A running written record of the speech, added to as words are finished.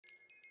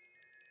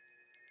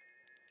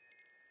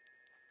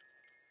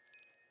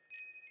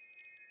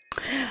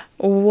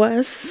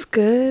What's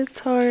good,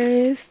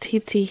 Taurus?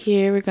 TT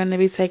here. We're going to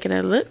be taking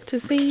a look to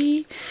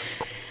see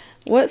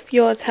what's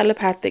your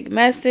telepathic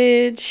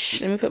message.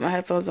 Let me put my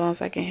headphones on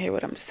so I can hear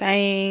what I'm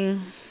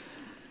saying.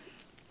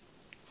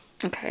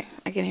 Okay,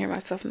 I can hear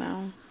myself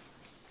now.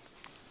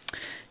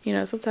 You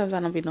know, sometimes I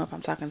don't know if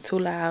I'm talking too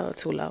loud or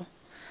too low.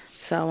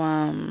 So,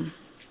 I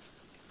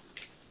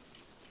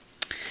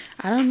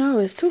don't know.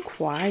 It's too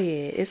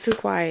quiet. It's too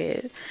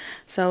quiet.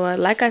 So,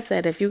 like I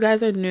said, if you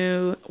guys are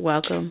new,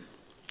 welcome.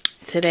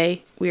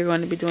 Today, we are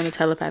going to be doing a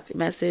telepathic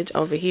message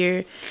over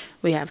here.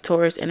 We have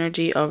Taurus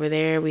energy over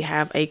there. We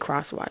have a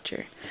cross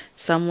watcher.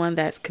 Someone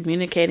that's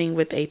communicating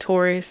with a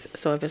Taurus.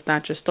 So if it's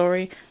not your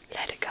story,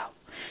 let it go.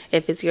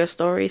 If it's your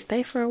story,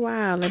 stay for a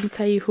while. Let me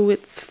tell you who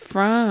it's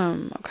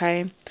from,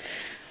 okay?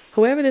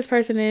 Whoever this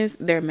person is,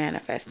 they're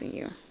manifesting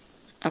you,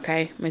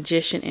 okay?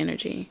 Magician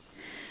energy.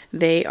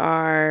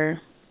 They're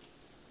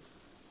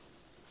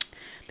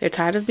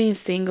tired of being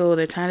single.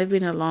 They're tired of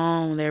being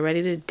alone. They're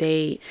ready to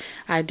date.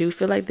 I do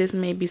feel like this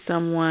may be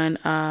someone,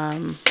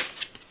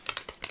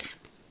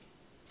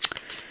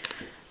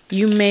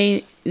 you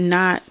may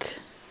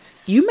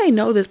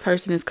know this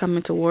person is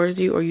coming towards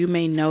you, or you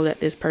may know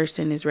that this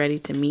person is ready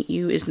to meet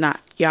you.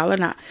 Y'all are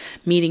not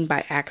meeting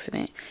by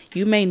accident.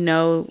 You may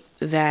know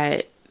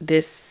that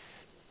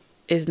this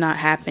is not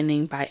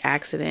happening by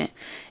accident.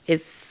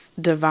 It's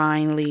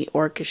divinely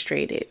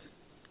orchestrated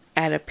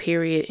at a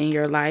period in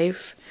your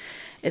life.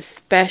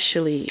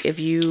 Especially if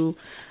you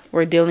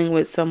were dealing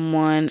with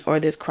someone, or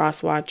this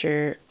cross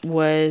watcher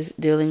was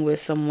dealing with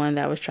someone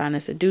that was trying to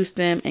seduce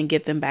them and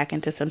get them back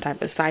into some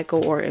type of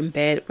cycle or in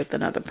bed with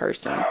another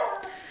person.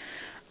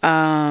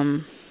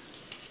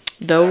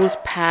 Those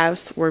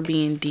paths were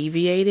being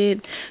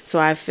deviated. So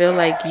I feel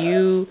like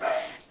you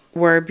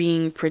were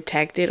being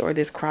protected, or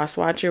this cross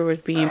watcher was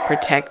being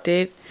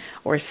protected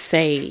or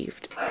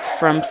saved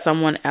from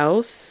someone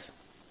else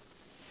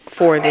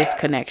for this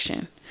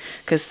connection.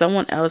 Because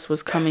someone else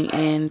was coming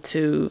in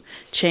to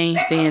change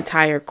the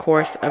entire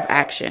course of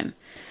action.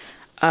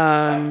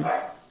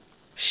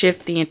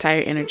 Shift the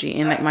entire energy.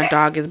 And like, my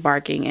dog is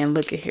barking. And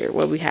look at here.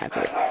 What we have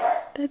here.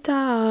 The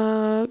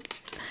dog.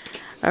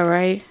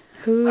 Alright.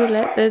 Who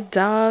let the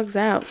dogs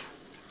out?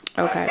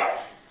 Okay.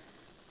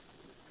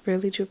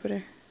 Really,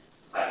 Jupiter?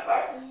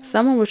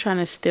 Someone was trying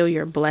to steal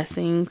your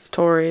blessings,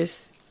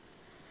 Taurus.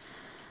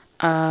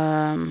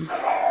 By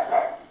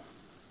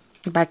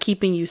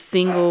keeping you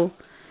single.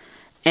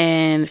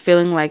 And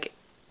feeling like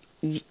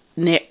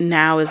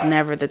now is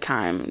never the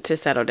time to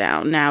settle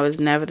down. Now is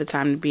never the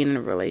time to be in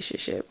a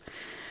relationship.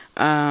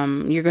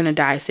 You're going to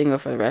die single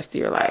for the rest of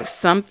your life.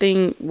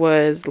 Something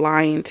was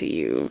lying to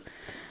you.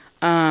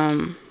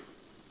 While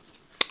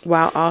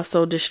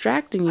also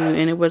distracting you.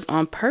 And it was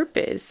on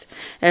purpose.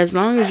 As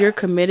long as you're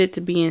committed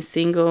to being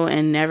single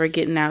and never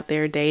getting out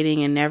there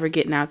dating and never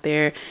getting out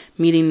there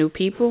meeting new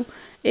people,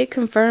 it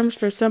confirms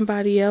for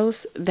somebody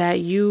else that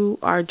you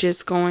are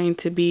just going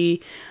to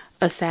be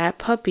a sad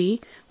puppy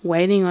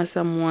waiting on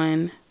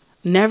someone,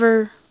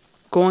 never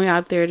going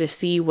out there to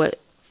see what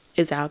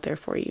is out there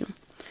for you.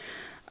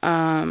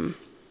 But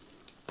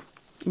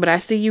I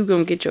see you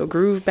gonna get your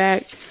groove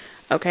back,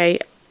 okay?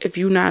 If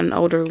you're not an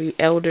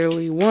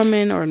elderly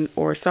woman or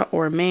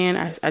a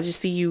man, I just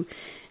see you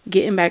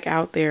getting back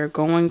out there,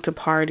 going to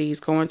parties,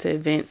 going to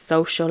events,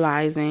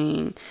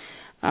 socializing,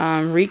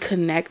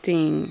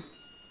 reconnecting.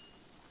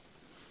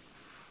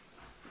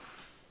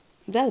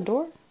 Is that a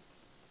door?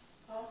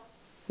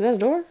 Is that a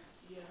door?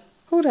 Yeah.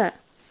 Who that?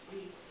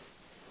 Me.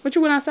 What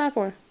you went outside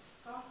for?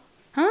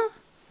 Huh?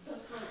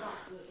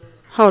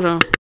 Hold on.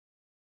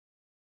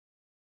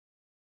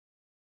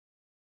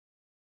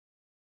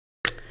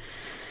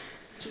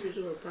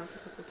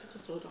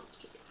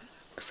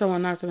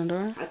 Someone knocked on the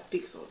door? I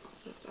think so.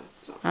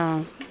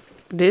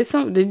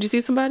 Did you see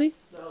somebody?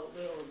 No,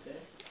 they were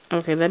there.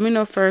 Okay, let me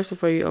know first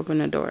before you open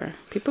the door.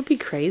 People be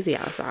crazy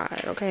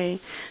outside, okay?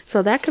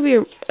 So that could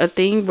be a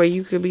thing where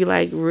you could be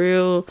like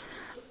real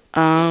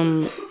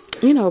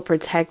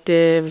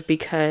protective,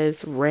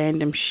 because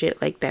random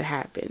shit like that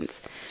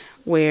happens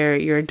where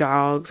your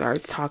dogs are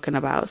talking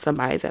about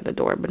somebody's at the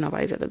door but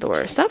nobody's at the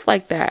door, stuff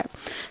like that.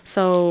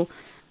 So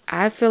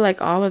I feel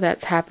like all of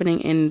that's happening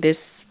in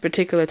this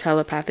particular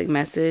telepathic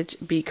message,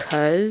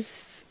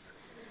 because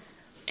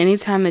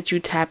anytime that you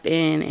tap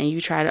in and you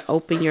try to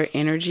open your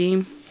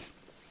energy,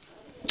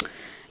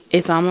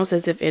 it's almost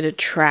as if it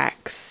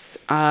attracts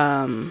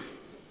a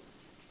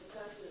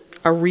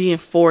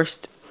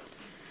reinforced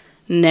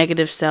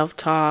negative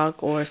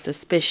self-talk or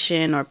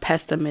suspicion or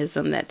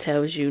pessimism that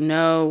tells you,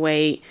 no,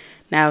 wait,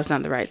 now is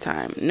not the right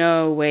time.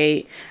 No,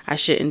 wait, I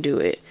shouldn't do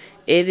it.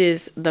 It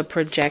is the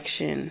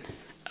projection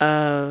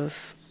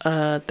of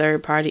a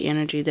third-party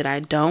energy that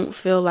I don't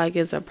feel like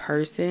is a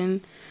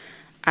person.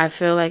 I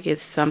feel like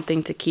it's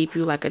something to keep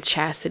you like a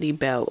chastity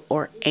belt,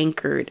 or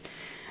anchored,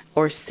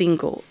 or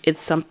single.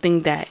 It's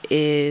something that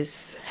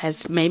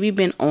has maybe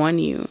been on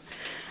you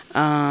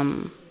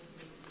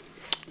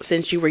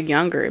since you were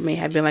younger. It may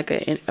have been like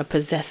a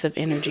possessive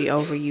energy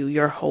over you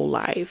your whole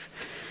life.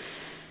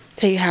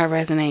 Take how it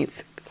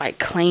resonates. like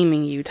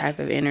claiming you type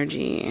of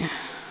energy.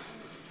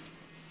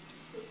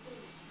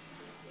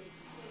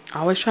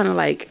 Always trying to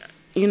like,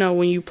 you know,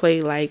 when you play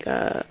like,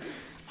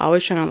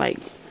 always trying to like,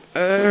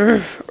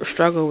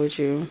 struggle with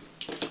you.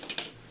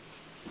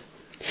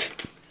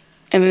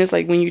 And then it's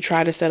like when you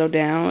try to settle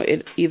down,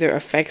 it either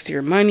affects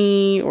your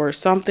money or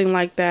something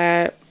like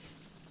that.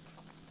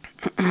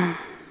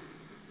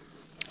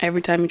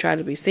 Every time you try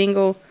to be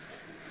single,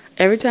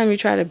 every time you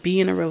try to be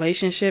in a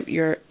relationship,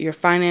 your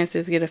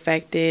finances get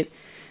affected.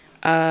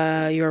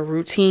 Your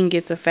routine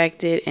gets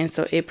affected, and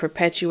so it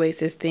perpetuates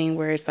this thing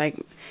where it's like,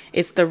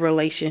 it's the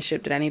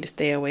relationship that I need to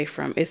stay away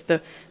from. It's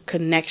the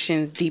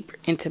connections, deep,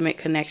 intimate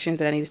connections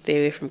that I need to stay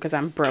away from because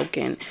I'm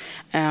broken.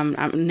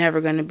 I'm never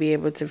going to be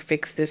able to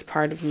fix this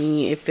part of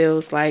me. It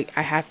feels like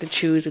I have to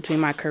choose between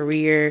my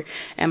career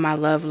and my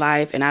love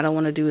life, and I don't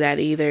want to do that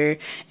either.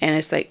 And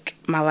it's like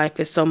my life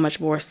is so much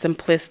more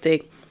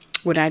simplistic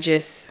when I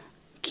just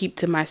keep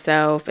to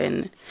myself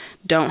and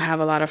don't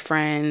have a lot of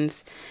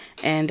friends.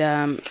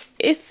 And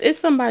it's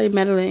somebody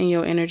meddling in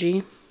your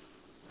energy.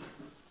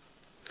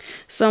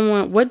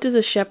 What does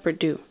a shepherd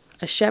do?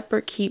 A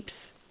shepherd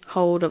keeps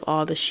hold of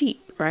all the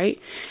sheep,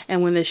 right?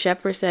 And when the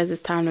shepherd says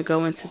it's time to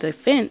go into the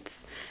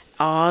fence,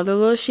 all the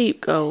little sheep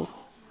go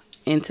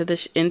into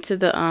the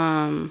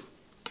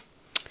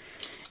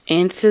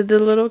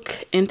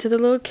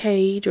little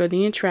cage or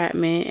the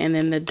entrapment, and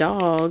then the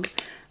dog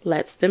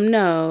lets them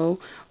know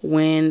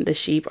when the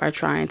sheep are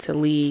trying to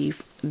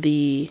leave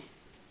the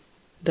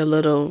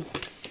little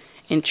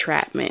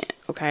entrapment,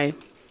 okay?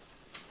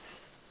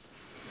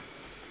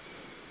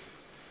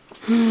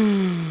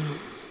 You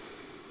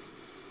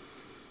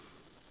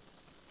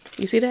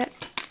see that?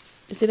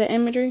 You see that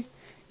imagery?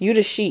 You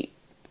the sheep.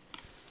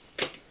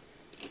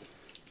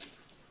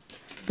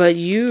 But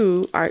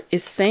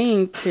it's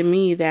saying to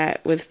me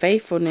that with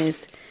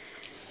faithfulness,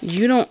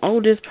 you don't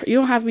owe this, you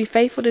don't have to be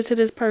faithful to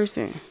this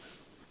person.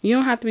 You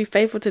don't have to be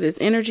faithful to this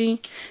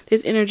energy.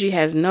 This energy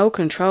has no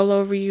control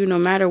over you, no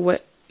matter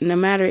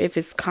if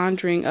it's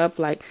conjuring up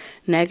like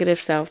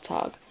negative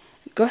self-talk.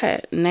 Go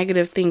ahead.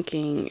 Negative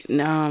thinking,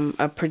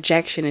 a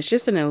projection. It's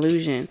just an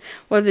illusion.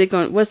 What's it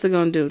going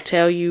to do?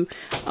 Tell you,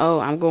 oh,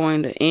 I'm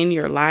going to end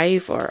your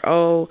life, or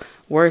oh,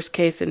 worst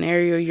case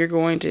scenario, you're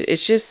going to.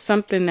 It's just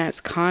something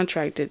that's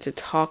contracted to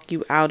talk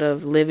you out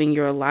of living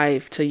your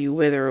life till you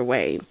wither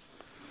away.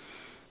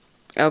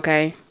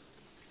 Okay?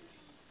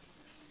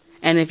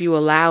 And if you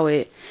allow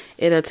it,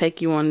 it'll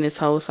take you on this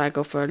whole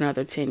cycle for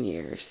another 10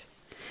 years.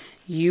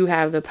 You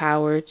have the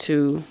power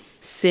to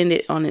send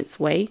it on its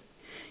way.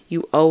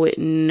 You owe it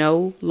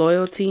no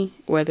loyalty,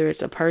 whether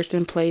it's a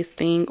person, place,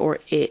 thing, or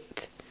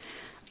it.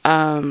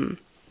 And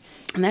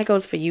that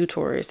goes for you,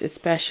 Taurus,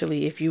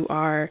 especially if you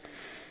are,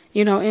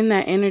 you know, in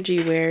that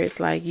energy where it's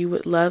like you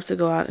would love to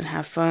go out and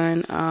have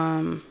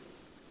fun,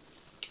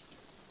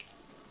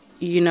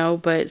 you know,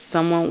 but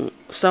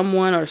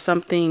someone or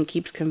something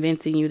keeps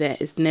convincing you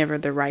that it's never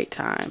the right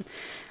time.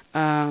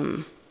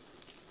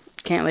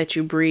 Can't let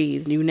you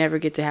breathe. You never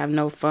get to have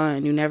no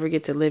fun. You never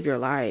get to live your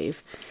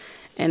life.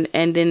 And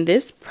then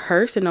this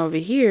person over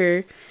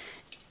here,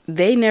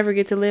 they never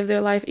get to live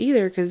their life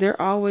either because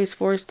they're always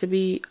forced to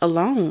be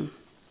alone.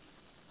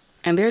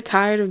 And they're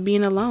tired of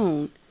being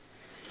alone.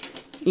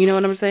 You know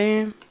what I'm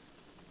saying?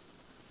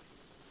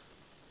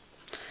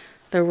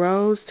 The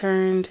rose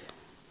turned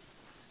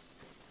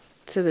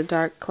to the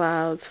dark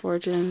clouds,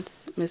 fortunes,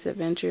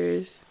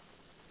 misadventures.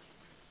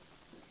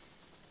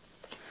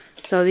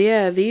 So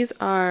yeah, these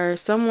are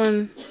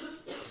someone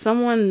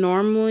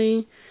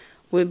normally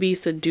would be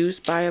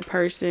seduced by a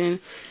person.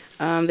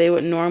 They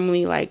would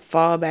normally like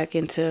fall back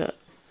into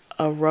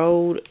a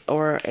road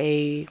or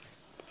a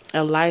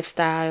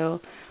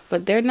lifestyle,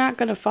 but they're not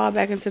going to fall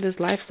back into this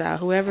lifestyle.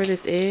 Whoever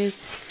this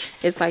is,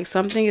 it's like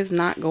something is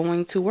not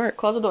going to work.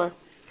 Close the door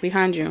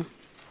behind you.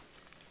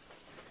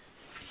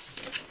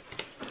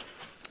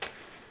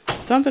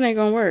 Something ain't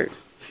gonna work.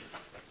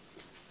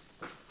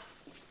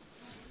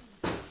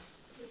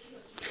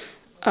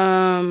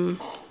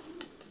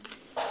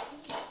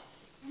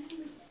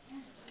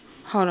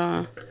 Hold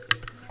on.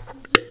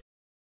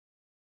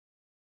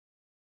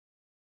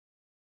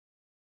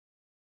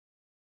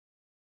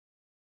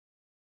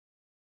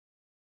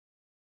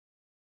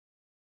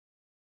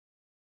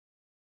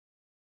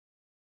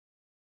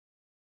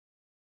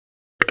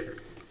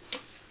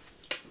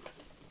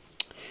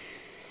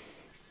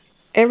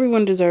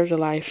 Everyone deserves a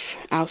life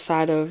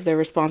outside of their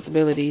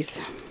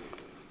responsibilities.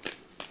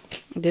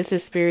 This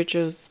is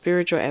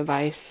spiritual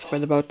advice for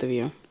the both of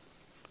you.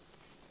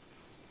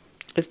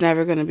 It's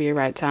never going to be a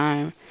right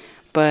time,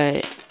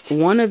 but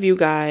one of you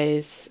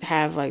guys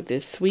have like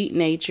this sweet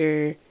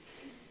nature.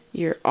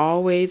 You're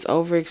always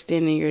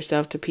overextending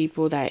yourself to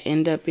people that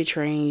end up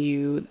betraying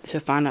you to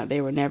find out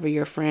they were never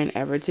your friend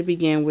ever to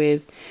begin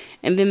with.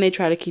 And then they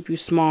try to keep you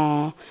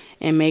small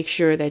and make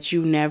sure that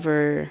you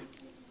never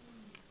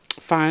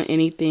find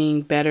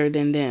anything better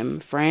than them.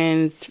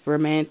 Friends,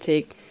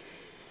 romantic,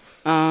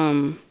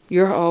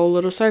 your whole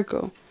little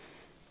circle.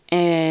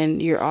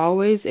 And you're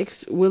always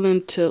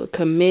willing to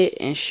commit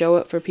and show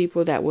up for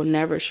people that will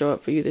never show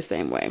up for you the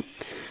same way.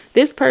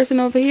 This person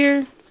over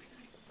here,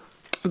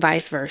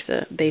 vice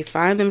versa. They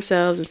find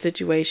themselves in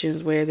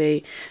situations where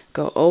they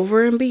go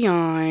over and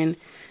beyond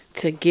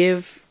to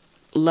give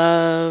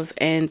love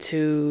and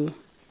to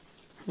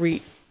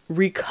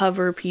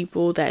recover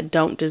people that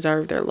don't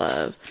deserve their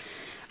love.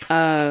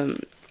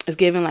 It's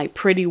given like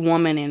pretty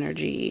woman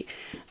energy,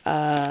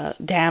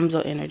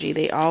 damsel energy.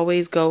 They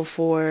always go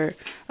for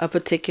a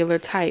particular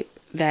type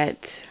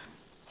that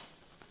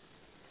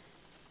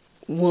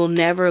will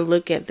never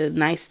look at the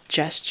nice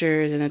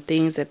gestures and the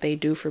things that they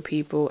do for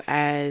people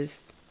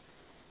as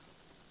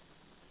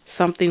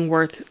something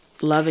worth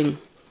loving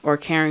or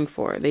caring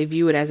for. They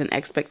view it as an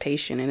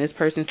expectation, and this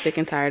person's sick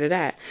and tired of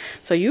that.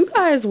 So you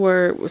guys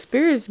were,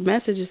 Spirit's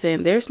message is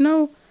saying this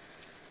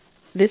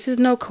is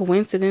no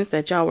coincidence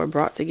that y'all were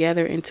brought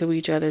together into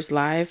each other's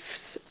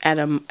lives at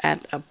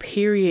a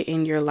period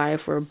in your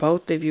life where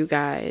both of you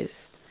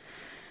guys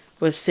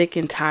was sick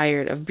and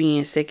tired of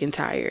being sick and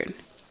tired.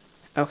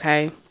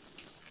 Okay?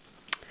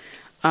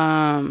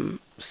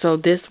 So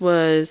this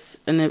was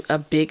a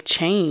big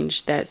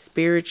change that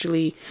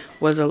spiritually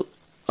was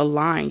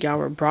aligned. Y'all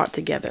were brought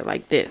together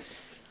like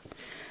this.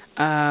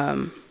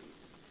 To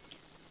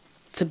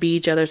be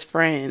each other's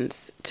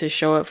friends, to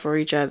show up for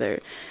each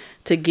other,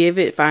 to give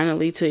it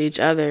finally to each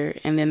other,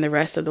 and then the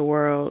rest of the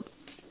world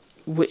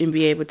wouldn't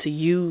be able to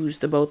use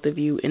the both of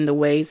you in the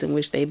ways in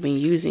which they've been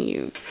using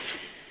you.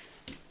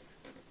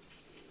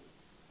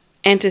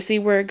 And to see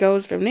where it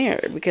goes from there,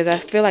 because I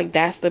feel like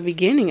that's the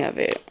beginning of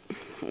it,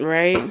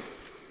 right?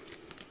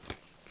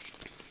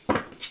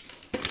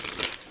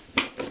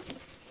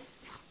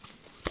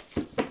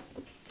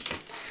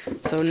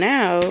 So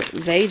now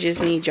they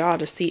just need y'all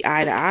to see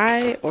eye to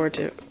eye, or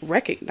to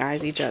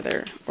recognize each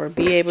other, or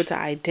be able to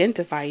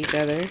identify each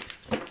other.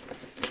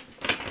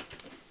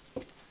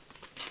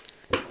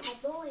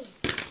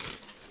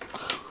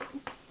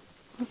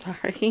 I'm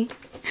sorry.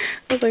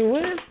 I was like,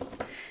 what?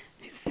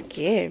 It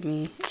scared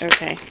me.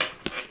 Okay.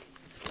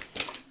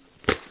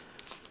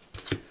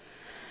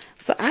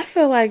 So I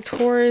feel like,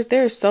 Taurus,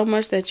 there's so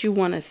much that you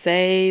want to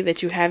say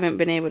that you haven't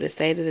been able to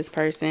say to this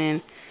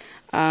person.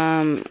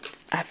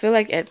 I feel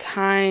like at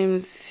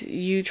times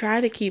you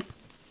try to keep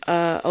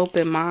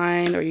open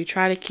mind, or you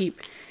try to keep,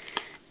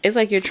 it's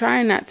like you're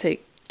trying not to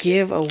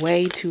give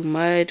away too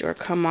much or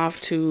come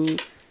off too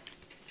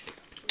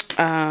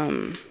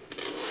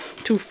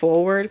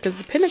forward, because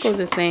the Pentacles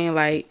is saying,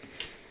 like,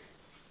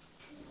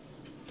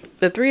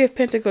 the Three of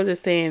Pentacles is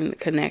saying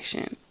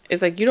connection.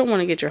 It's like you don't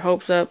want to get your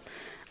hopes up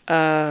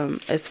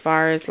as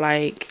far as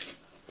like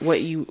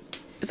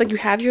it's like you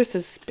have your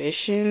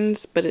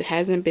suspicions, but it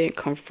hasn't been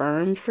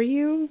confirmed for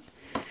you.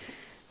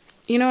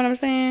 You know what I'm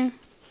saying?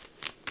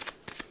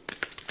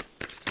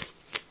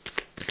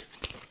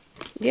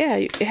 Yeah,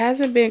 it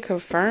hasn't been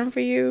confirmed for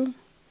you.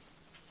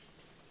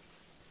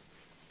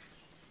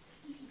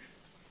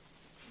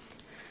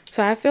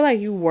 So I feel like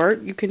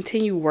you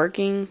continue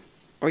working,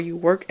 or you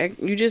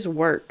just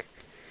work.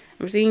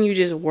 I'm seeing you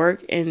just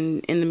work,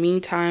 and in the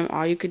meantime,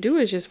 all you could do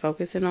is just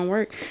focusing on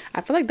work.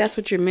 I feel like that's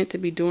what you're meant to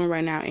be doing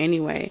right now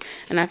anyway.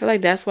 And I feel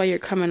like that's why you're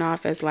coming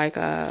off as like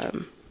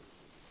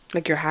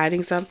you're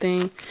hiding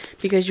something,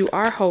 because you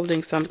are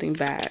holding something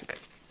back.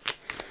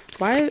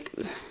 Why?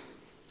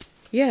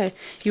 Yeah,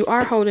 you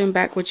are holding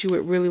back what you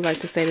would really like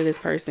to say to this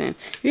person.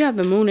 You have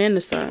the moon and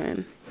the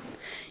sun.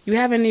 You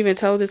haven't even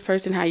told this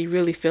person how you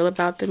really feel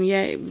about them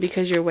yet,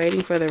 because you're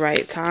waiting for the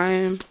right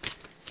time.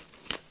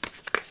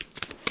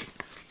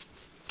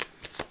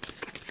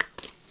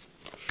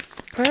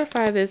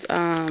 Clarify this.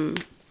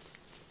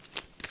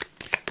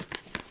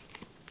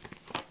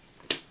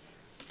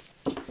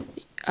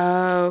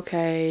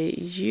 Okay,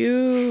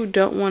 you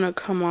don't want to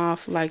come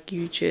off like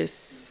you're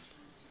just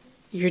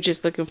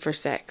looking for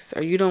sex,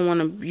 or you don't want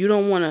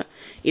to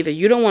either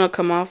you don't want to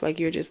come off like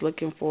you're just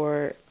looking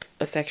for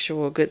a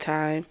sexual good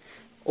time,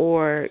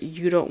 or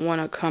you don't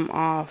want to come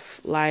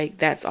off like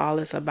that's all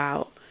it's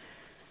about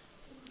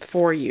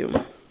for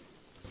you.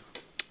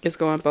 It's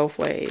going both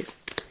ways.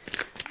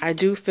 I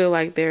do feel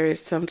like there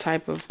is some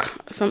type of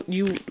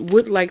you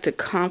would like to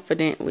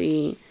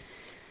confidently.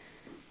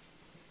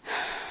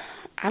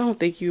 I don't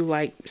think you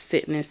like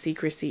sitting in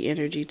secrecy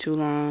energy too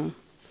long.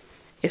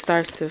 It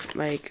starts to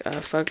like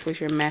fuck with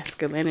your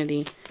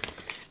masculinity.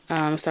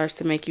 It starts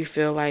to make you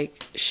feel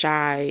like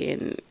shy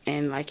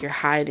and like you're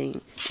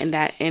hiding, and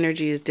that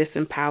energy is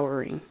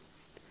disempowering.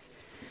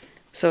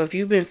 So if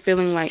you've been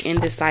feeling like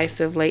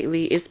indecisive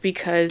lately, it's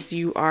because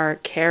you're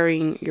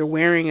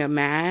wearing a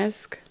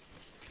mask,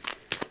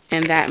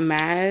 and that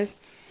mask,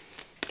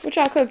 what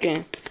y'all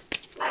cooking?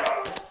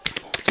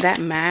 That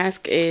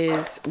mask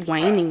is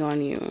waning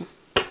on you.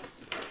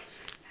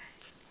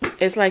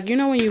 It's like, you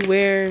know, when you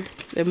wear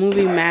the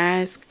movie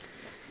Mask,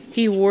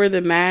 he wore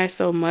the mask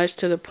so much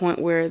to the point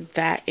where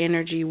that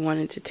energy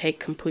wanted to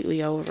take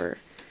completely over.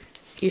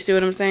 You see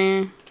what I'm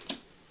saying?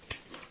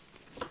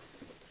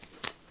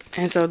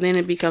 And so then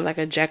it becomes like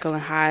a Jekyll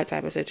and Hyde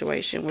type of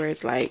situation, where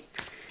it's like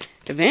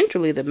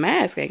eventually the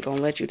mask ain't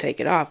gonna let you take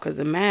it off, because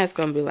the mask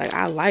gonna be like,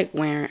 I like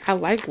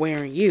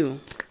wearing you.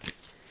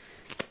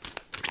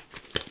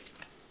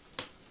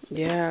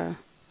 Yeah.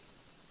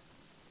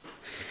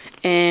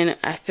 And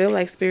I feel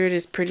like Spirit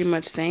is pretty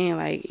much saying,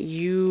 like,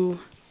 you're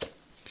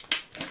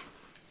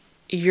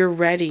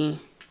ready.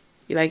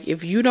 Like,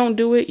 if you don't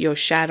do it, your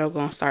shadow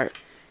gonna start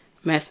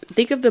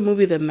think of the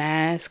movie The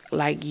Mask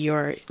like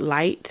your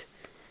light,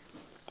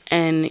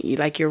 and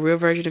like your real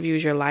version of you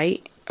is your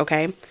light,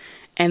 okay?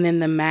 And then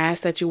the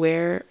mask that you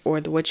wear,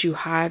 or what you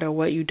hide, or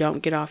what you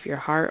don't get off your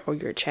heart or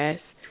your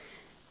chest,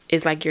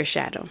 is like your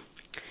shadow.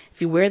 If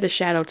you wear the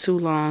shadow too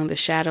long, the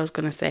shadow's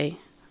gonna say,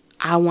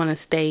 I want to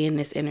stay in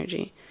this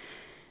energy.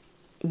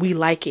 We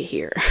like it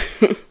here.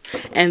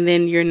 And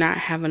then you're not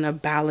having a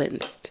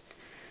balanced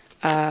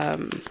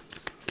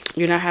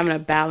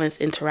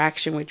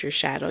interaction with your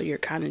shadow. You're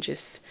kind of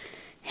just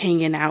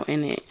hanging out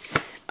in it.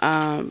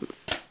 And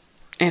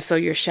so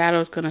your shadow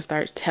is going to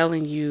start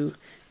telling you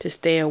to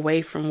stay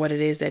away from what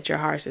it is that your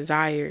heart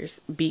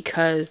desires,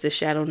 because the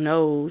shadow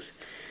knows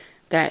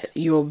that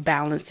you'll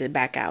balance it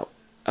back out.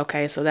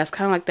 Okay, so that's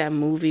kind of like that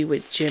movie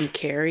with Jim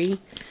Carrey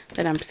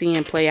that I'm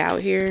seeing play out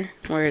here,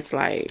 where it's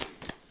like,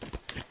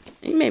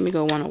 it made me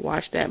go want to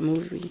watch that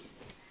movie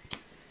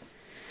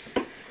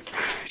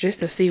just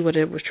to see what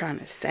it was trying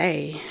to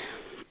say.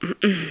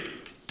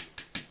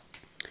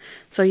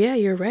 So yeah,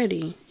 you're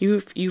ready.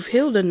 You've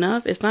healed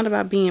enough. It's not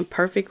about being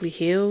perfectly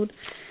healed.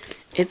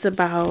 It's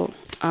about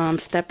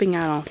stepping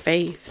out on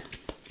faith.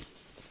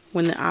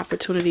 When the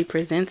opportunity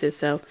presents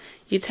itself,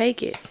 you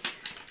take it.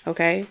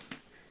 Okay?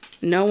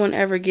 No one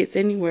ever gets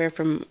anywhere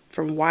from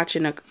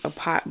watching a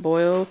pot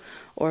boil,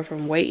 or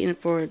from waiting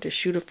for the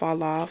shoe to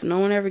fall off. No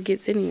one ever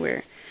gets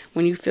anywhere.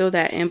 When you feel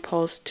that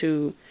impulse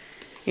to,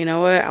 you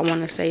know what, I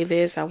want to say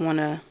this, I want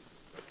to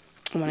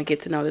get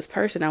to know this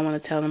person, I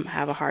want to tell them,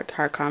 have a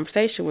heart-to-heart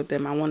conversation with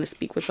them, I want to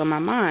speak what's on my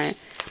mind.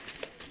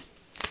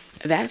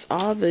 That's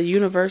all the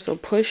universal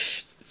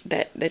push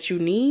that you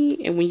need.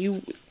 And when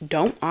you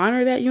don't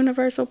honor that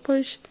universal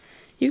push,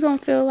 you're going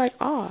to feel like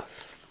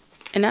off.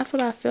 And that's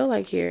what I feel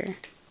like here.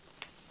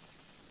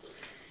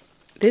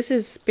 This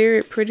is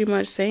Spirit pretty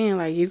much saying,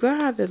 like, you're going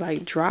to have to,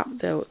 like, drop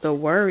the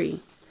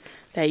worry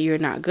that you're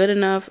not good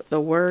enough,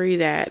 the worry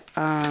that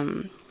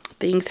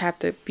things have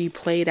to be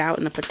played out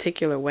in a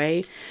particular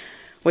way.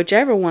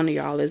 Whichever one of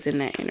y'all is in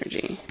that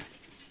energy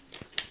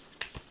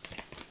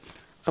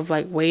of,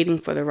 like, waiting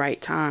for the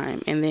right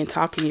time and then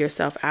talking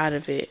yourself out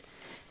of it,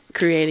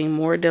 creating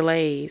more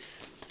delays.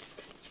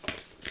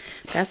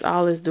 That's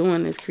all it's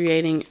doing, is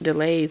creating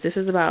delays. This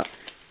is about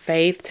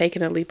faith,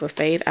 taking a leap of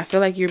faith. I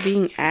feel like you're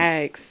being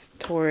asked,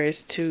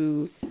 Taurus,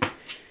 to,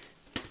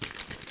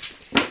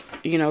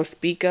 you know,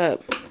 speak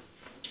up.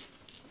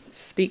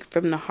 Speak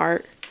from the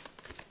heart.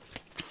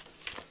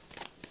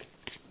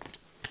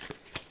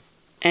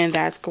 And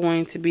that's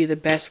going to be the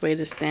best way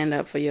to stand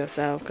up for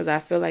yourself. Because I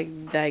feel like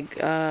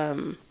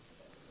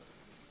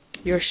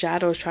your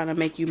shadow is trying to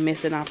make you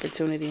miss an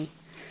opportunity.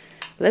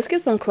 Let's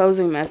get some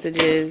closing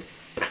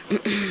messages.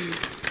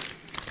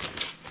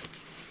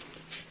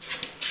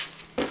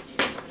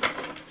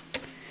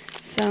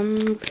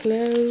 Some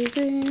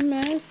closing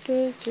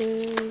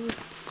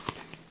messages.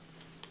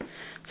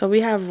 So we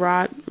have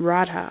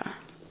Radha,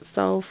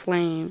 Soul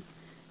Flame.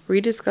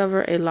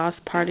 Rediscover a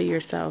lost part of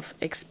yourself.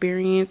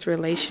 Experience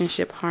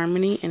relationship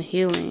harmony and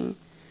healing.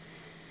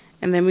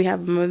 And then we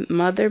have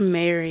Mother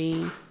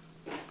Mary.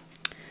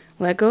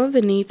 Let go of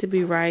the need to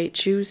be right.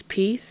 Choose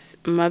peace.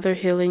 Mother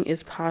healing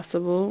is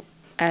possible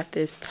at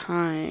this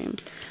time.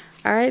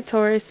 All right,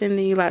 Taurus,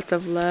 sending you lots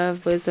of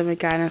love, wisdom, and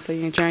guidance on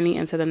your journey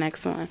into the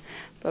next one.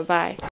 Bye-bye.